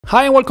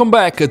Hi and welcome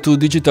back to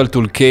Digital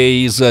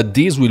Toolcase.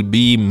 This will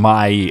be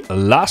my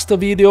last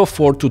video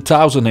for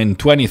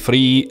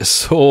 2023,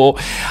 so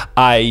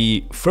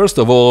I first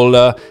of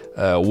all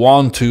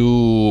want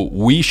to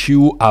wish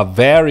you a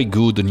very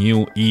good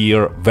new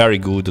year, very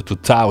good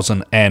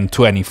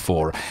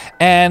 2024.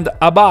 And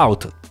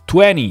about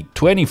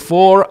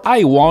 2024,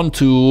 I want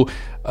to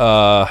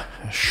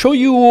show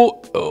you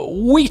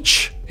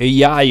which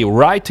AI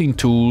writing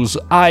tools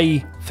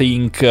I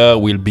think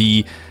will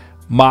be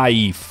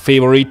my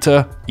favorite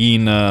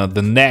in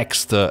the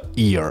next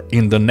year,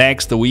 in the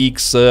next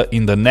weeks,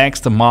 in the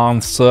next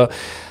months.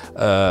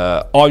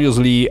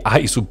 Obviously,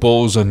 I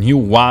suppose new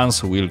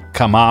ones will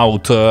come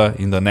out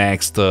in the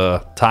next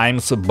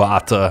times,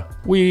 but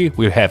we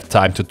will have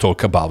time to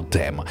talk about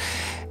them.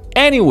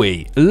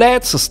 Anyway,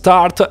 let's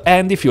start,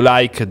 and if you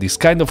like this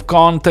kind of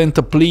content,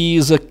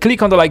 please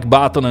click on the like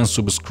button and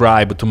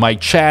subscribe to my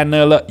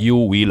channel. You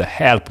will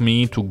help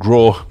me to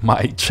grow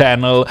my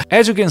channel.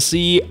 As you can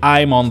see,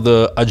 I'm on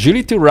the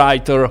Agility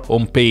Writer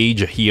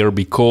homepage here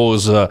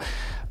because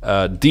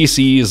this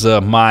is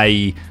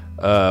my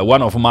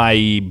one of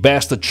my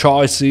best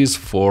choices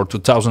for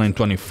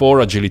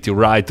 2024. Agility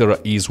Writer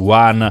is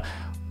one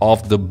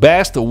of the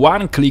best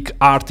one-click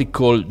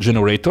article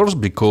generators,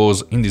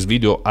 because in this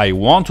video I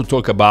want to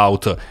talk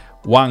about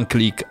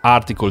one-click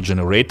article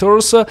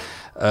generators.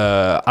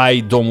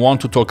 I don't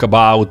want to talk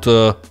about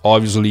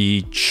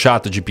obviously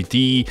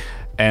ChatGPT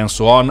and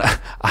so on.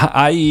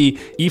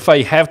 If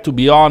I have to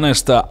be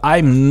honest,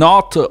 I'm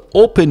not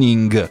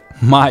opening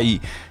my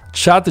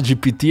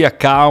ChatGPT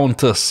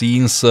account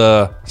since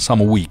some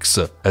weeks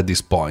at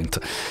this point.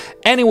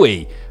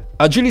 Anyway,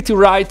 Agility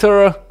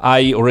Writer,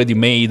 I already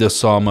made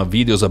some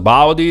videos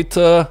about it.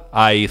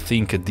 I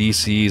think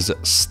this is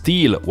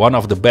still one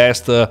of the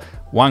best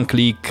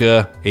one-click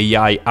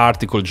AI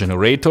article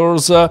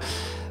generators.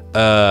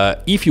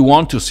 If you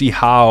want to see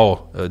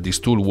how this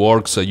tool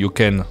works, you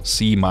can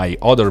see my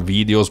other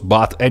videos.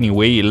 But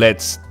anyway,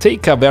 let's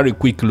take a very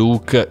quick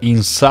look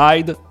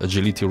inside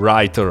Agility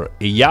Writer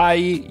AI.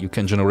 You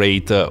can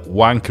generate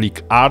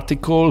one-click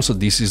articles.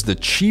 This is the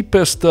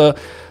cheapest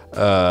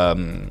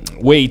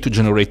way to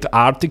generate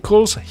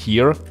articles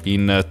here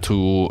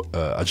into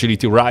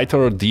Agility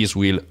Writer. This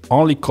will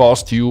only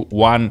cost you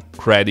 1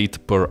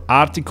 credit per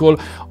article.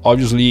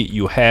 Obviously,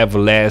 you have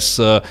less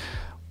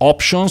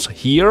options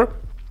here.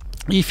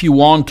 If you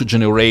want to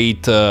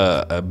generate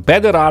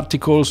better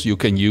articles, you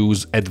can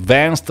use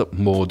advanced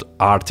mode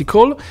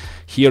article.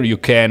 Here you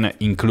can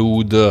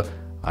include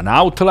an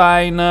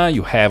outline,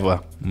 you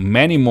have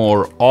many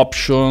more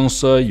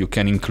options, you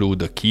can include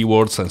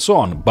keywords and so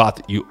on,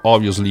 but you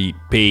obviously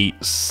pay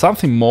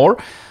something more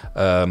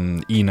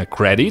in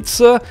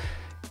credits.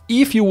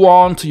 If you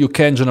want, you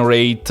can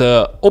generate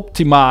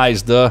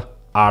optimized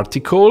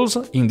articles.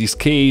 In this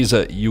case,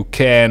 you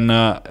can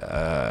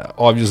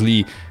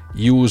obviously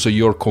use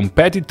your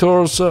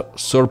competitors'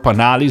 SERP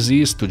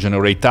analysis to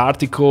generate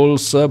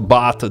articles,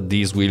 but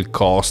this will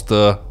cost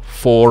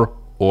 4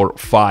 or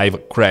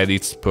 5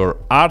 credits per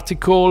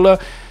article.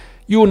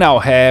 You now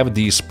have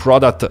this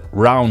product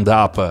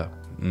roundup.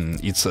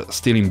 It's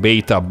still in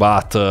beta,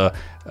 but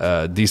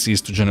this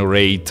is to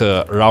generate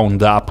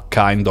roundup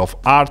kind of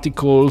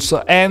articles,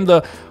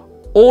 and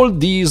all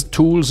these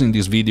tools in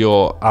this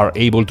video are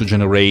able to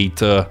generate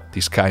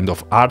this kind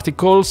of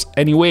articles.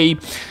 Anyway,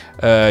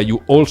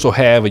 you also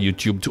have a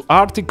YouTube to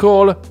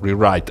article,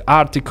 rewrite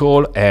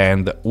article,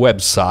 and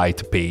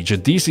website page.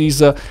 This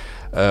is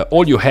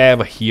all you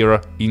have here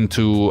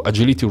into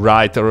Agility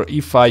Writer.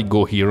 If I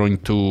go here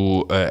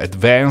into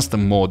advanced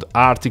mode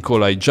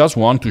article, I just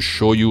want to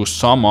show you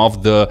some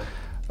of the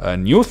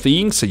new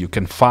things you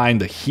can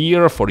find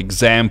here. For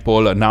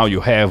example, now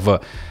you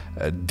have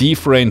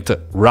different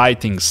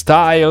writing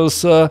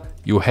styles,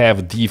 you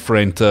have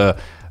different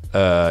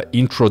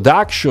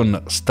introduction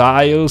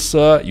styles,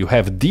 you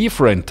have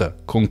different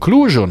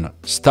conclusion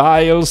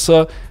styles,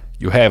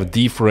 you have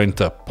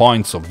different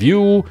points of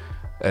view,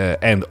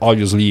 and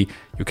obviously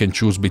you can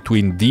choose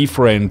between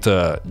different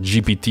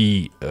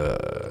GPT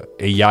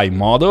AI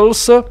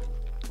models.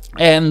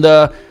 And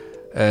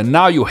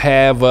now you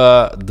have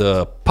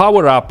the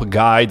power-up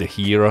guide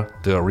here,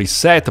 the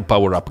reset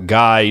power-up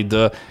guide.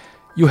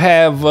 You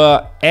have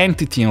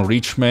entity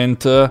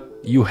enrichment.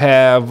 You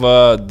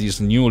have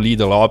these new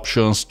little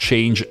options: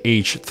 change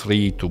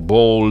H3 to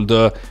bold,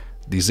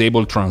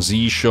 disable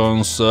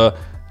transitions.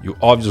 You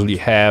obviously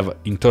have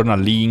internal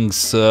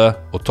links,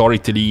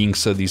 authority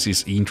links, this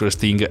is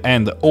interesting,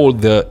 and all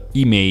the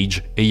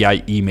image,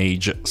 AI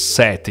image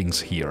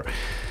settings here.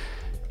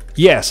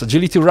 Yes,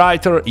 Agility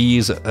Writer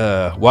is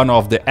one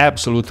of the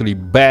absolutely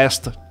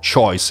best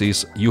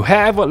choices you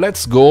have.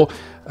 Let's go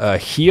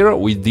here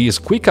with this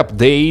quick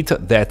update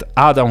that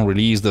Adam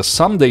released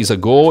some days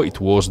ago. It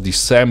was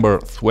December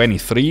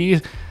 23.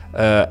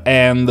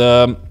 And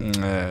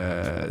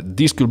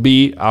this could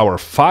be our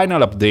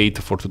final update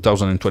for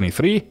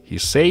 2023.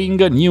 He's saying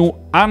new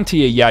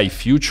anti-AI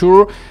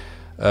feature,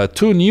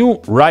 2 new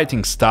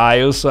writing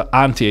styles: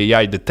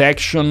 anti-AI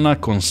detection,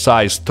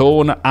 concise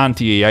tone,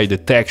 anti-AI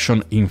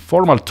detection,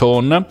 informal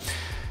tone.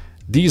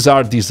 These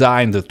are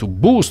designed to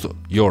boost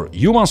your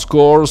human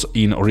scores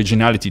in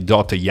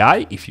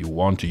originality.ai. If you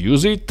want to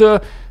use it,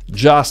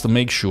 just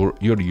make sure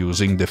you're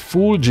using the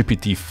full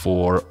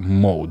GPT-4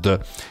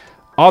 mode.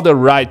 Other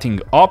writing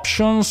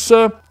options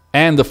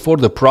and for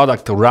the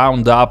product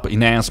roundup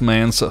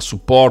enhancements,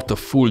 support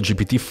full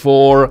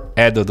GPT-4,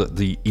 added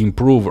the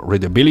improve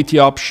readability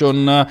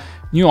option,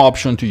 new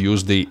option to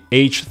use the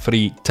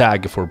H3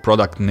 tag for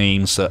product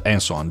names,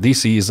 and so on.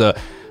 This is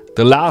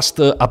the last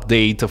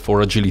update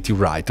for Agility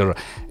Writer.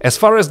 As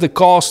far as the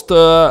cost,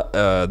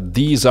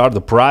 these are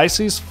the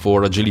prices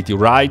for Agility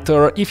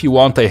Writer. If you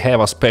want, I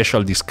have a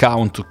special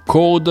discount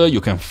code. You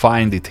can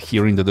find it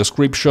here in the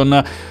description,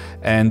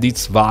 and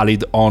it's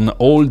valid on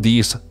all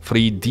these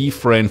 3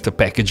 different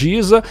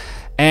packages.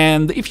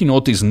 And if you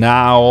notice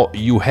now,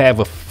 you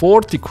have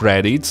 40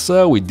 credits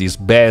with this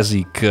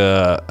basic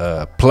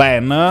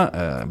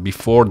plan.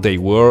 Before they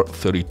were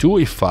 32,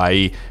 if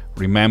I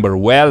remember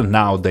well.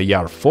 Now they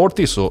are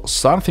 40, so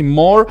something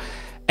more.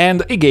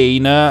 And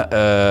again,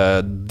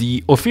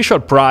 the official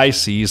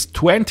price is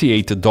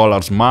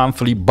 $28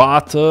 monthly,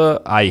 but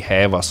I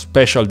have a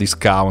special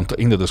discount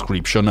in the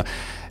description.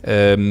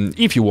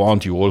 If you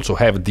want, you also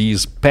have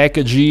these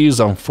packages.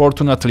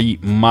 Unfortunately,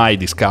 my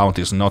discount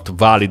is not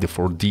valid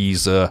for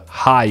these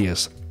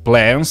highest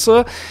plans.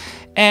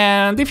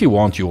 And if you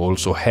want, you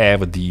also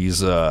have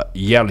these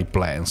yearly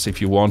plans, if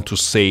you want to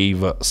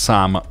save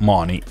some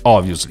money,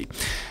 obviously.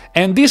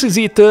 And this is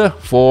it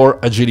for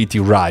Agility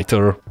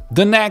Writer.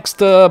 The next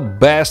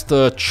best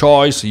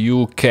choice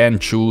you can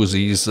choose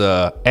is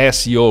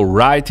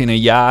SeoWriting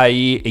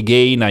AI.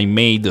 Again, I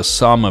made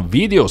some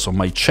videos on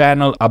my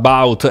channel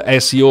about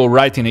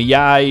SeoWriting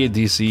AI.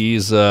 This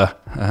is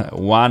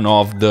one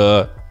of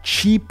the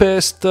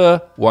cheapest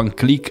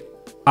one-click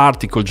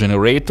article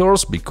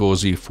generators,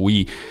 because if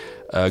we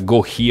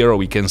go here,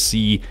 we can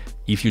see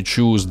if you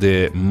choose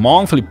the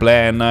monthly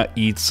plan,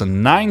 it's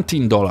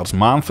 $19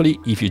 monthly.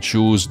 If you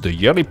choose the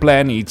yearly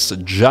plan, it's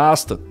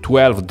just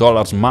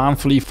 $12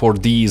 monthly for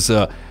these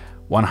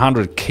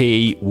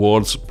 100k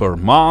words per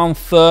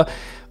month.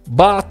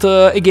 But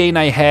again,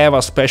 I have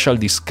a special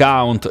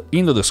discount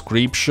in the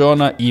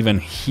description, even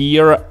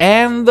here,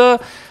 and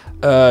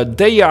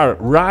they are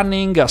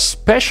running a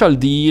special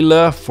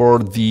deal for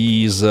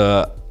these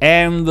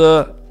end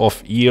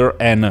of year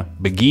and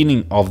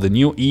beginning of the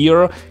new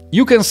year.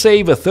 You can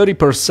save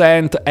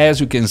 30%, as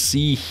you can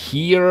see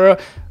here,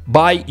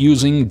 by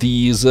using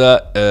this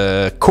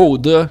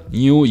code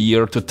New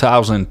Year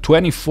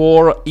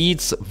 2024.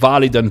 It's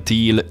valid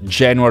until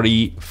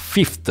January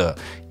 5th,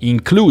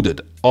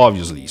 included,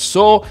 obviously.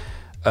 So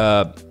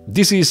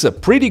this is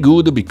pretty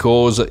good,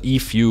 because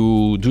if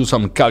you do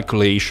some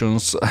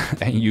calculations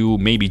and you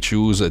maybe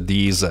choose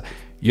this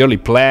yearly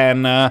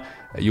plan,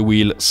 you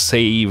will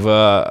save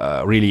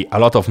really a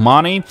lot of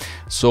money.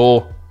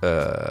 So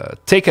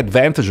take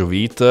advantage of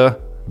it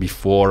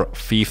before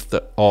 5th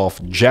of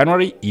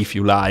January if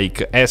you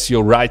like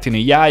SeoWriting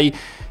AI.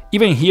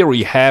 Even here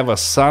we have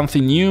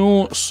something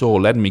new, so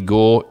let me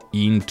go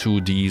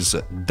into this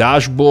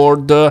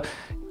dashboard.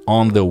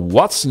 On the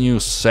What's New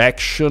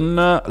section,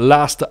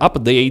 last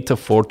update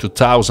for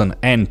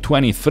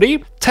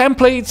 2023,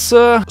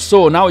 templates.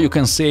 So now you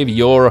can save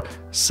your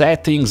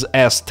settings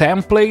as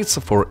templates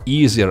for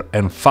easier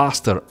and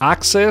faster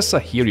access.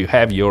 Here you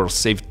have your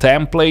save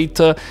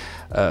template.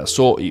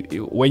 So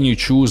when you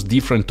choose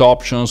different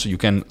options, you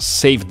can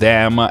save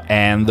them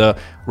and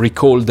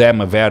recall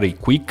them very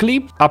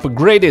quickly.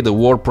 Upgraded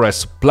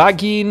WordPress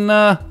plugin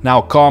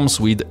now comes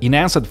with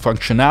enhanced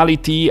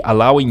functionality,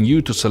 allowing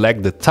you to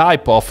select the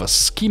type of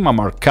schema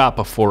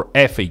markup for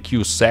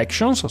FAQ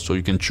sections, so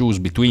you can choose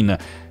between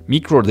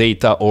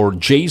microdata or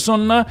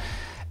JSON.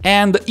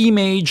 And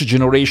image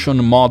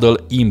generation model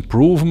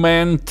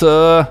improvement.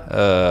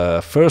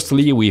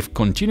 Firstly, we've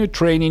continued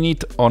training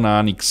it on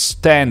an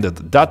extended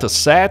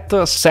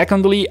dataset.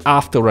 Secondly,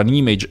 after an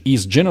image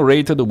is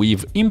generated,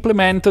 we've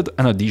implemented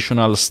an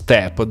additional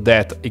step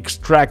that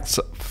extracts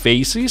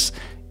faces,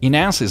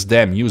 enhances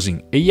them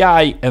using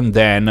AI, and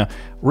then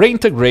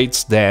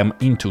reintegrates them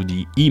into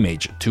the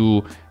image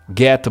to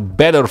get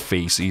better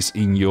faces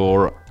in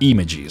your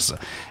images.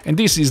 And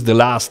this is the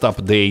last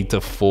update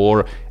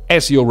for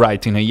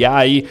SeoWriting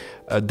AI.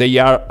 They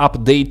are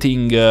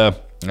updating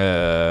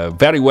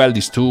very well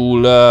this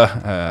tool.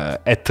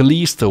 At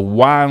least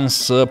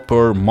once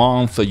per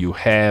month you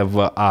have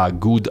a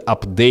good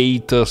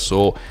update,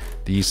 so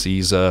this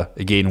is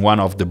again one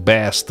of the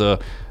best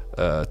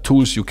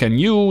tools you can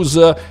use.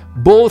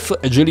 Both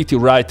Agility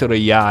Writer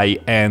AI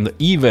and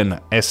even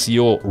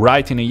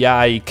SeoWriting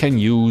AI can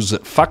use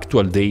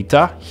factual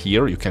data.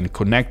 Here you can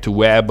connect to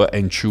web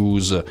and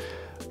choose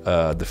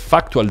the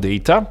factual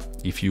data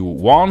if you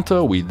want,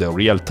 with the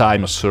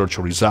real-time search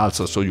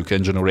results, so you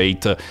can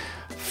generate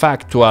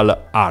factual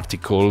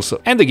articles.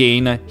 And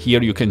again,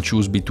 here you can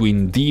choose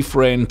between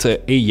different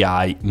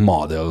AI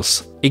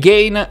models.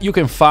 Again, you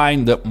can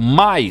find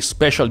my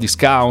special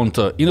discount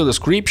in the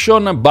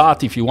description,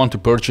 but if you want to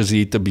purchase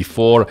it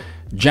before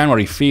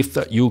January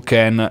 5th, you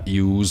can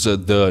use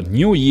the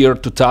New Year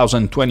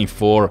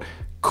 2024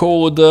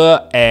 code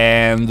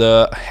and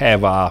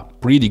have a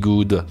pretty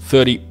good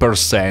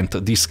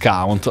 30%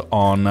 discount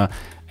on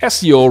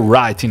SEO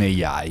writing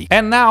AI.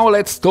 And now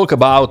let's talk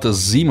about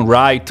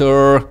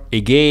ZimmWriter.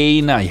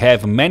 Again, I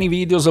have many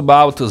videos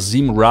about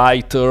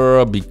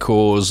ZimmWriter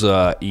because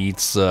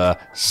it's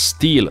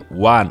still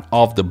one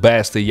of the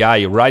best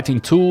AI writing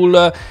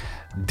tool.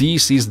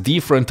 This is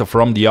different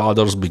from the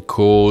others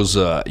because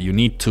you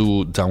need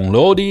to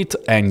download it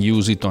and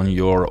use it on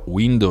your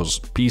Windows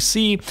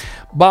PC.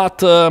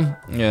 But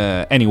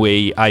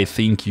anyway, I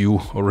think you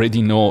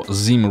already know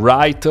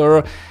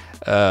ZimmWriter.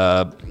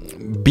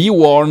 Be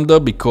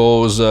warned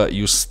because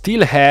you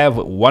still have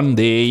 1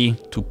 day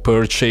to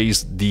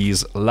purchase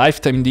this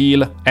lifetime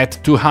deal.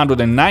 At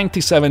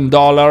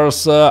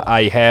 $297,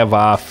 I have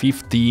a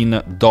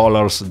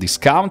 $15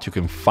 discount. You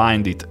can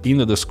find it in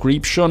the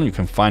description. You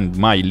can find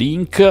my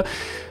link.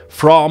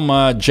 From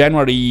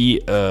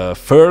January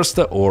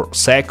 1st or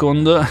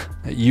 2nd,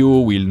 you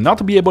will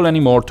not be able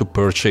anymore to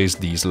purchase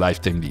this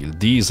lifetime deal.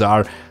 These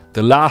are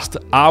the last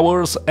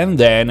hours, and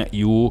then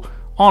you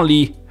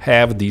only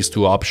have these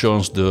two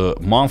options, the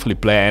monthly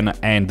plan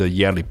and the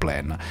yearly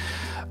plan.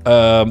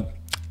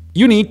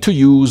 You need to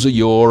use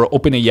your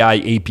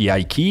OpenAI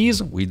API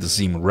keys with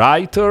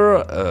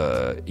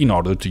ZimmWriter in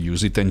order to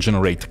use it and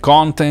generate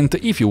content.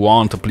 If you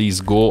want,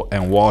 please go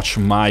and watch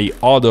my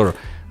other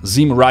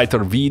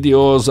ZimmWriter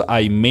videos.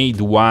 I made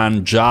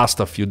one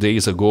just a few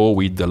days ago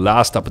with the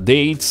last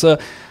updates.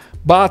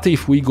 But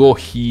if we go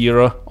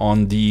here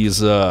on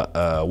this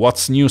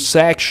What's New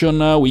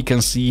section, we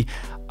can see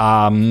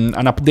an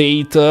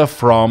update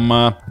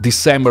from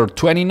December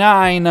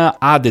 29,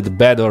 added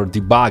better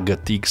debug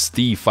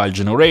TXT file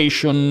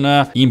generation,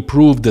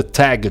 improved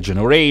tag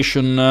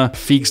generation,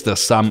 fixed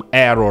some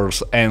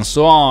errors, and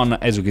so on.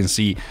 As you can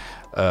see,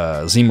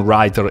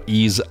 ZimmWriter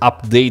is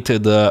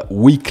updated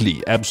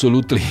weekly.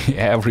 Absolutely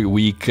every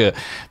week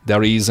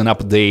there is an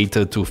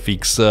update to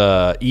fix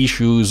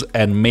issues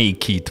and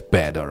make it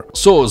better.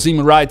 So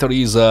ZimmWriter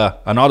is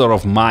another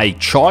of my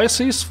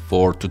choices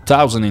for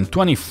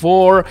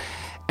 2024.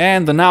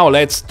 And now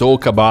let's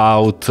talk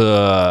about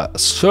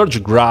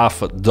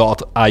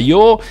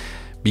SearchGraph.io,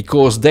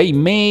 because they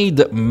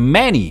made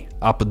many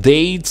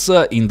updates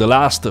in the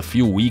last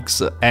few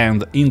weeks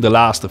and in the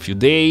last few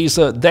days.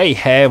 They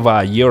have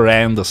a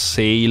year-end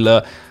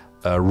sale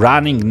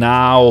running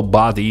now,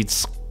 but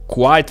it's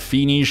quite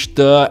finished.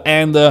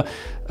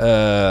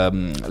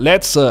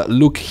 Let's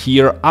look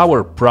here.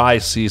 Our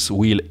prices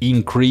will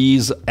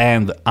increase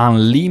and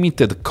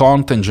unlimited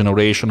content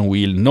generation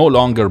will no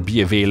longer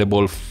be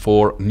available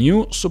for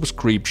new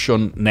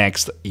subscription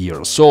next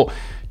year. So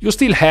you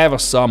still have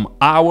some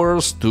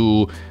hours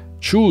to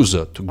choose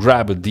to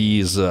grab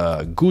this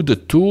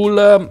good tool.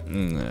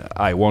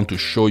 I want to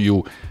show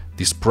you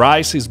these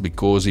prices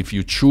because if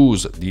you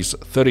choose this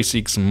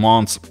 36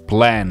 months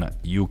plan,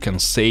 you can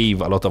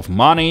save a lot of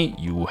money.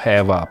 You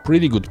have a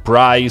pretty good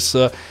price.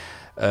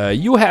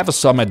 You have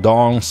some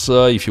add-ons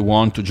if you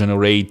want to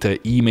generate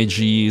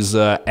images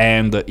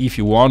and if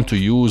you want to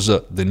use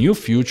the new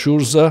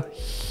features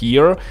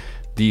here.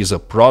 These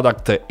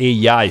product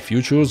AI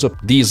features,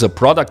 these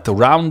product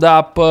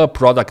roundup,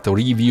 product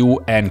review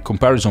and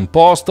comparison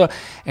post.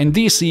 And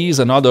this is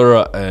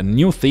another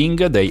new thing.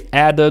 They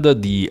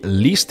added the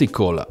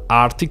listicle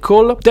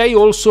article. They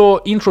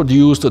also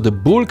introduced the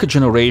bulk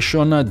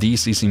generation.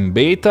 This is in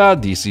beta.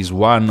 This is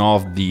one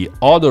of the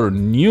other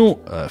new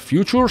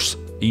features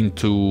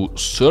into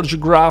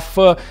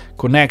SearchGraph.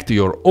 Connect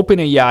your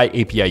OpenAI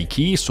API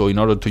key. So in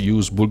order to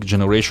use bulk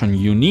generation,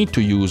 you need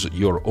to use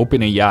your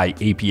OpenAI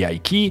API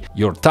key,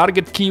 your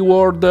target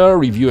keyword,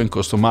 review and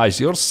customize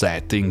your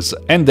settings,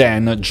 and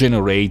then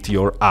generate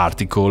your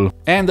article.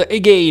 And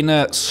again,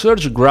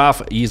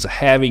 SearchGraph is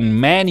having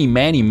many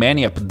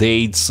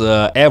updates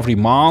every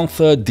month.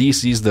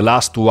 This is the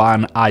last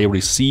one I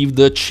received,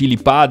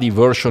 Chilipadi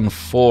version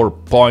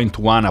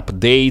 4.1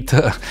 update.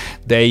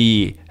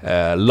 They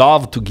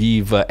love to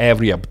give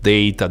every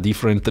update a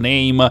different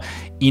name.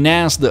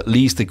 Enhanced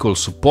listicle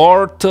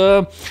support,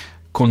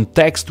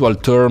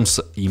 contextual terms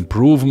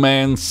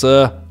improvements,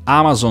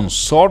 Amazon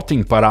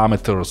sorting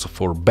parameters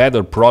for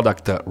better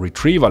product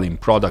retrieval in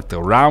product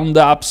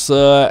roundups,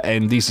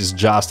 and this is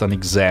just an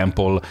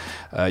example.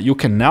 You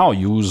can now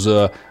use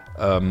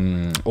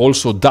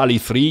also DALL-E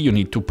 3. You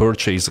need to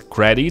purchase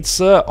credits,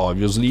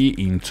 obviously,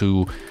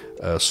 into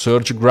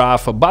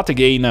SearchGraph, but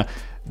again,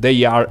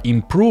 they are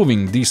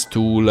improving this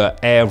tool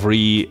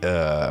every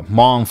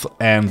month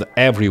and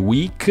every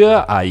week,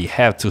 I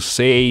have to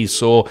say.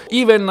 So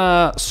even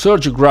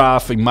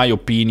SearchGraph, in my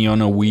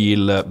opinion,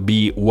 will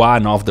be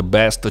one of the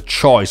best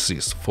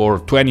choices for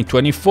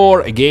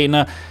 2024.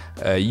 Again,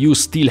 you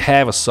still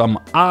have some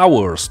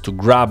hours to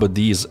grab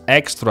this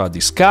extra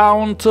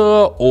discount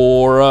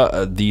or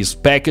these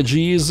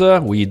packages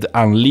with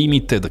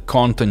unlimited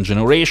content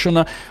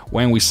generation.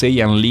 When we say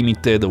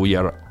unlimited, we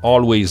are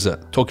always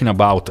talking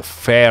about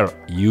fair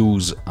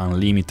use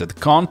unlimited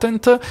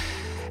content.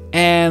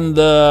 And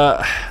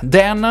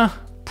then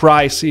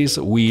prices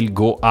will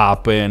go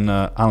up and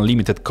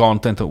unlimited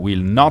content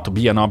will not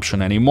be an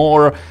option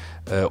anymore.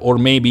 or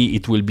maybe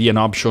it will be an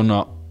option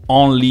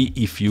only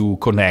if you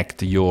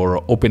connect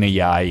your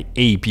OpenAI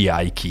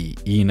API key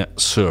in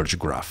Search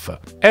Graph.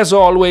 As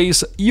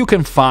always, you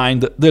can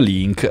find the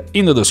link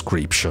in the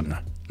description.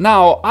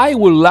 Now, I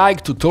would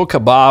like to talk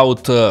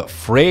about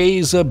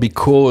Phrase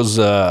because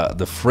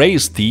the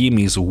Phrase team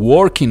is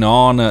working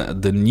on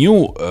the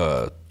new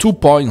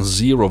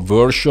 2.0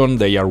 version.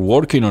 They are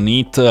working on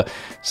it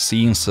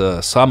since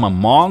some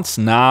months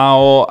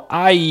now.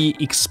 I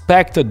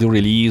expected the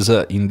release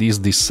in this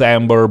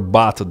December,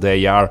 but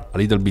they are a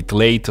little bit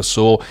late,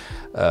 so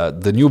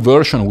the new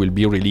version will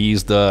be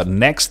released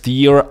next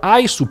year.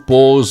 I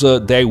suppose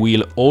they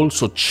will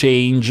also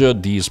change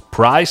these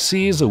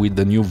prices with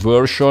the new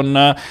version.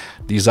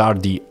 These are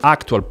the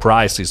actual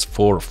prices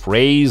for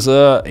Phrase.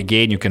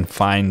 Again, you can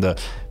find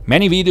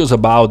many videos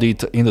about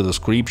it in the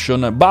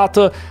description,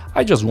 but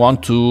I just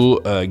want to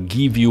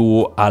give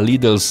you a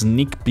little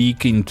sneak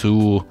peek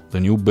into the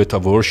new beta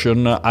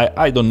version.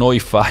 I don't know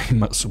if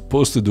I'm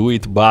supposed to do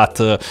it,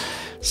 but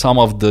some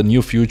of the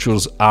new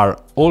features are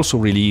also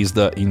released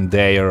in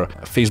their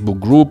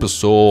Facebook group,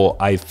 so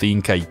I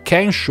think I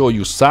can show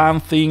you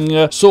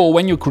something. So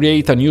when you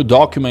create a new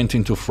document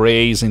into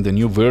Phrase in the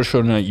new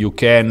version, you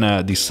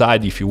can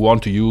decide if you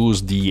want to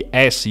use the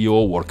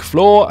SEO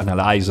workflow,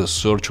 analyze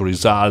search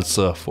results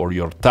for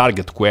your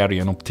target query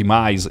and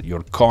optimize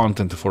your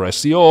content for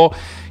SEO.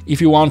 If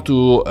you want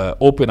to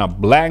open a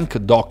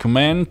blank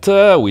document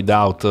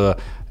without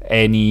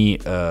any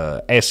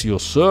SEO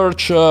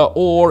search,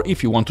 or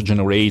if you want to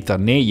generate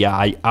an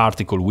AI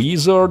article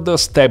wizard,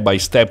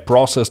 step-by-step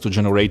process to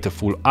generate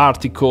full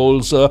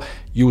articles,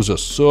 use a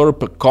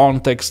SERP,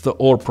 context,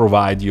 or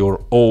provide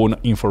your own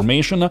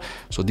information.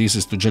 So this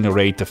is to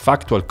generate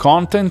factual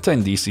content,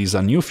 and this is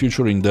a new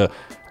feature in the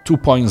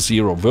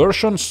 2.0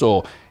 version.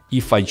 So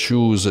if I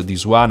choose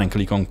this one and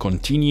click on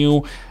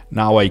continue,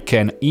 now I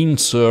can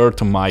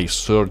insert my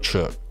search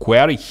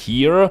query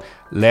here.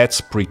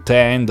 Let's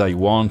pretend I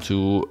want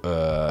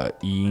to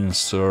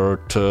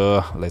insert,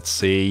 let's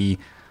say,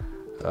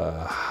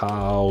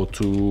 how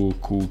to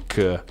cook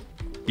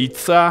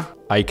pizza.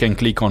 I can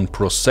click on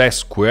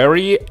process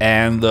query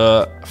and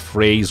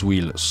Phrase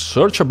will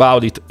search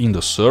about it in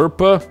the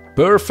SERP.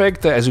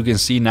 Perfect. As you can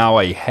see, now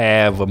I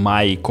have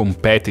my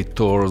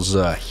competitors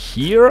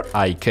here.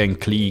 I can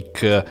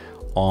click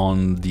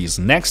on this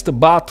next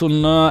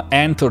button,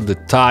 enter the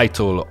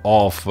title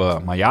of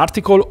my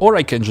article, or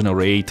I can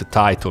generate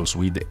titles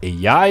with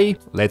AI.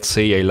 Let's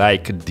say I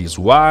like this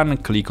one,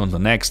 click on the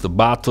next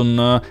button.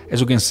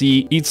 As you can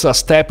see, it's a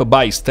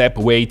step-by-step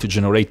way to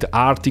generate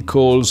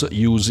articles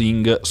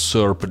using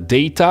SERP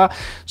data.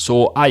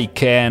 So I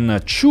can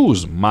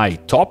choose my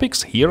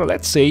topics here.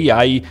 Let's say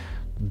I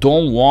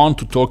don't want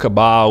to talk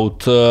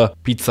about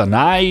pizza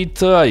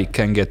night, I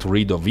can get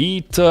rid of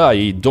it.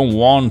 I don't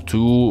want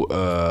to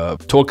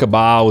talk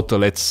about,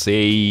 let's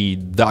say,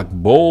 duck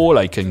bowl,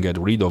 I can get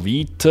rid of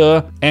it,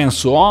 and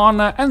so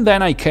on. And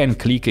then I can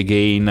click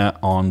again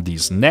on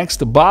this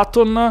next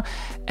button,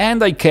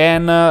 and I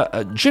can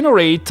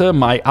generate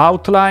my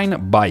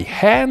outline by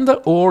hand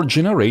or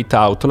generate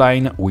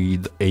outline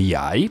with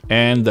AI.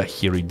 And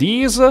here it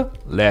is.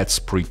 Let's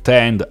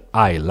pretend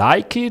I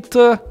like it.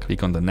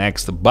 Click on the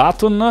next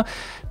button.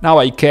 Now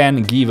I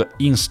can give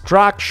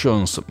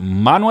instructions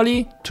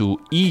manually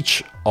to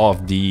each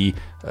of the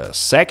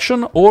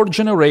section or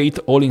generate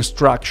all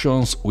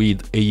instructions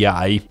with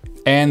AI.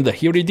 And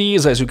here it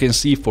is. As you can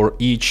see, for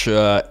each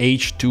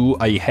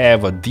H2 I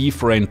have a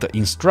different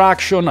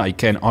instruction. I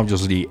can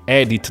obviously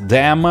edit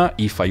them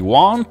if I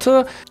want.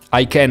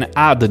 I can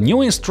add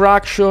new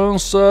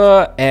instructions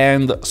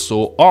and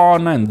so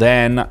on, and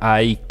then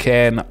I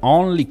can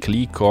only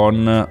click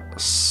on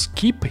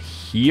skip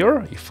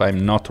here, if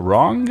I'm not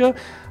wrong.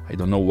 I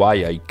don't know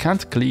why I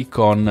can't click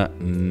on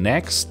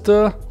next.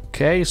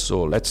 Okay,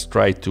 so let's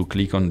try to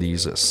click on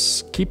this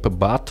skip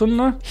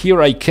button.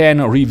 Here I can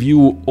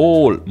review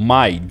all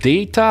my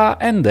data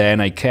and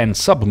then I can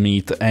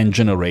submit and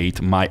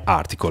generate my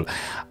article.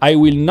 I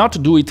will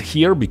not do it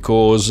here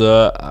because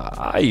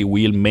I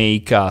will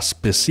make a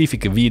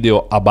specific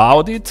video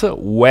about it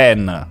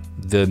when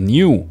the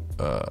new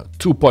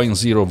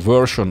 2.0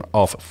 version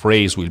of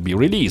Phrase will be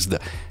released.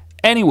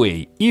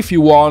 Anyway, if you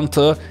want,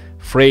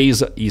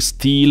 Phrase is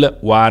still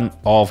one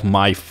of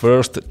my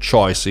first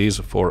choices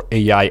for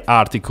AI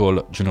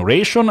article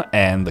generation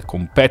and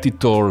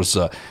competitors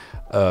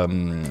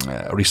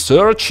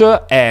research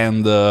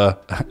and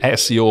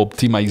SEO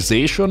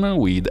optimization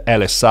with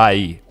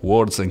LSI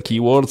words and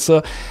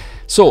keywords.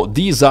 So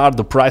these are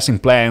the pricing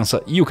plans.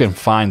 You can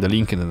find the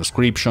link in the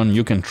description.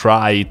 You can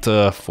try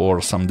it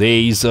for some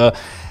days.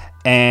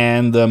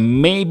 And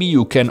maybe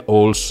you can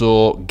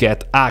also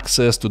get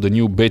access to the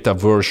new beta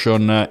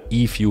version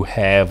if you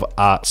have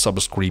a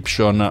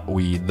subscription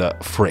with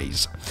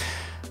Phrase.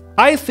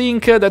 I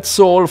think that's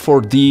all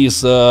for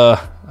this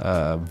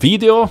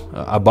video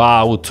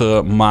about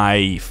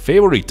my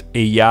favorite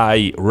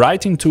AI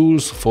writing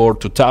tools for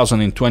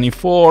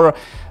 2024.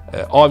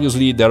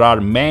 Obviously, there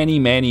are many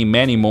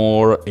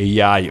more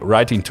AI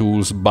writing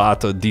tools,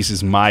 but this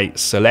is my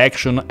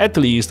selection, at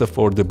least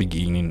for the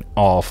beginning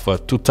of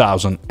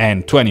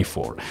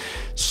 2024.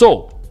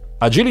 So,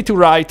 Agility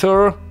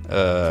Writer,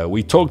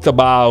 we talked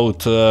about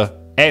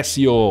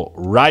SEO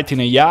Writing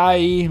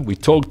AI, we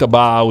talked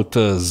about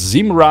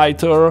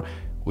ZimmWriter,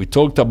 we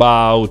talked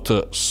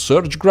about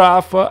Search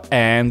Graph,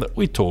 and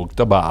we talked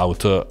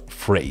about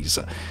Phrase.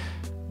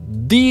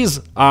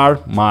 These are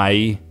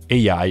my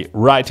AI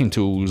writing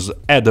tools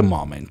at the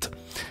moment.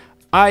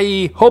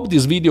 I hope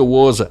this video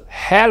was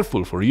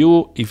helpful for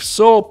you. If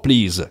so,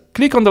 please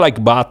click on the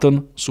like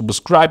button,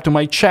 subscribe to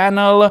my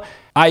channel.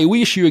 I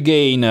wish you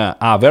again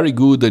a very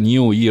good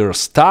new year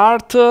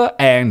start,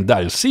 and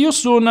I'll see you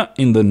soon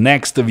in the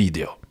next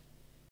video.